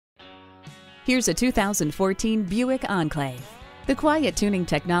Here's a 2014 Buick Enclave. The quiet tuning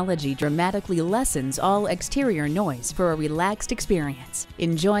technology dramatically lessens all exterior noise for a relaxed experience.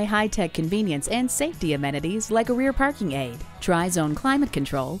 Enjoy high-tech convenience and safety amenities like a rear parking aid, tri-zone climate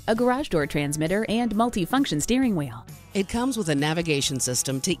control, a garage door transmitter, and multi-function steering wheel. It comes with a navigation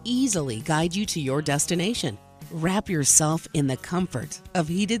system to easily guide you to your destination. Wrap yourself in the comfort of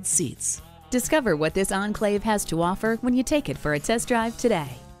heated seats. Discover what this Enclave has to offer when you take it for a test drive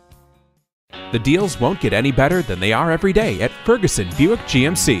today. The deals won't get any better than they are every day at Ferguson Buick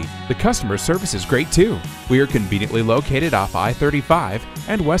GMC. The customer service is great too. We are conveniently located off I-35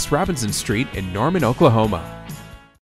 and West Robinson Street in Norman, Oklahoma.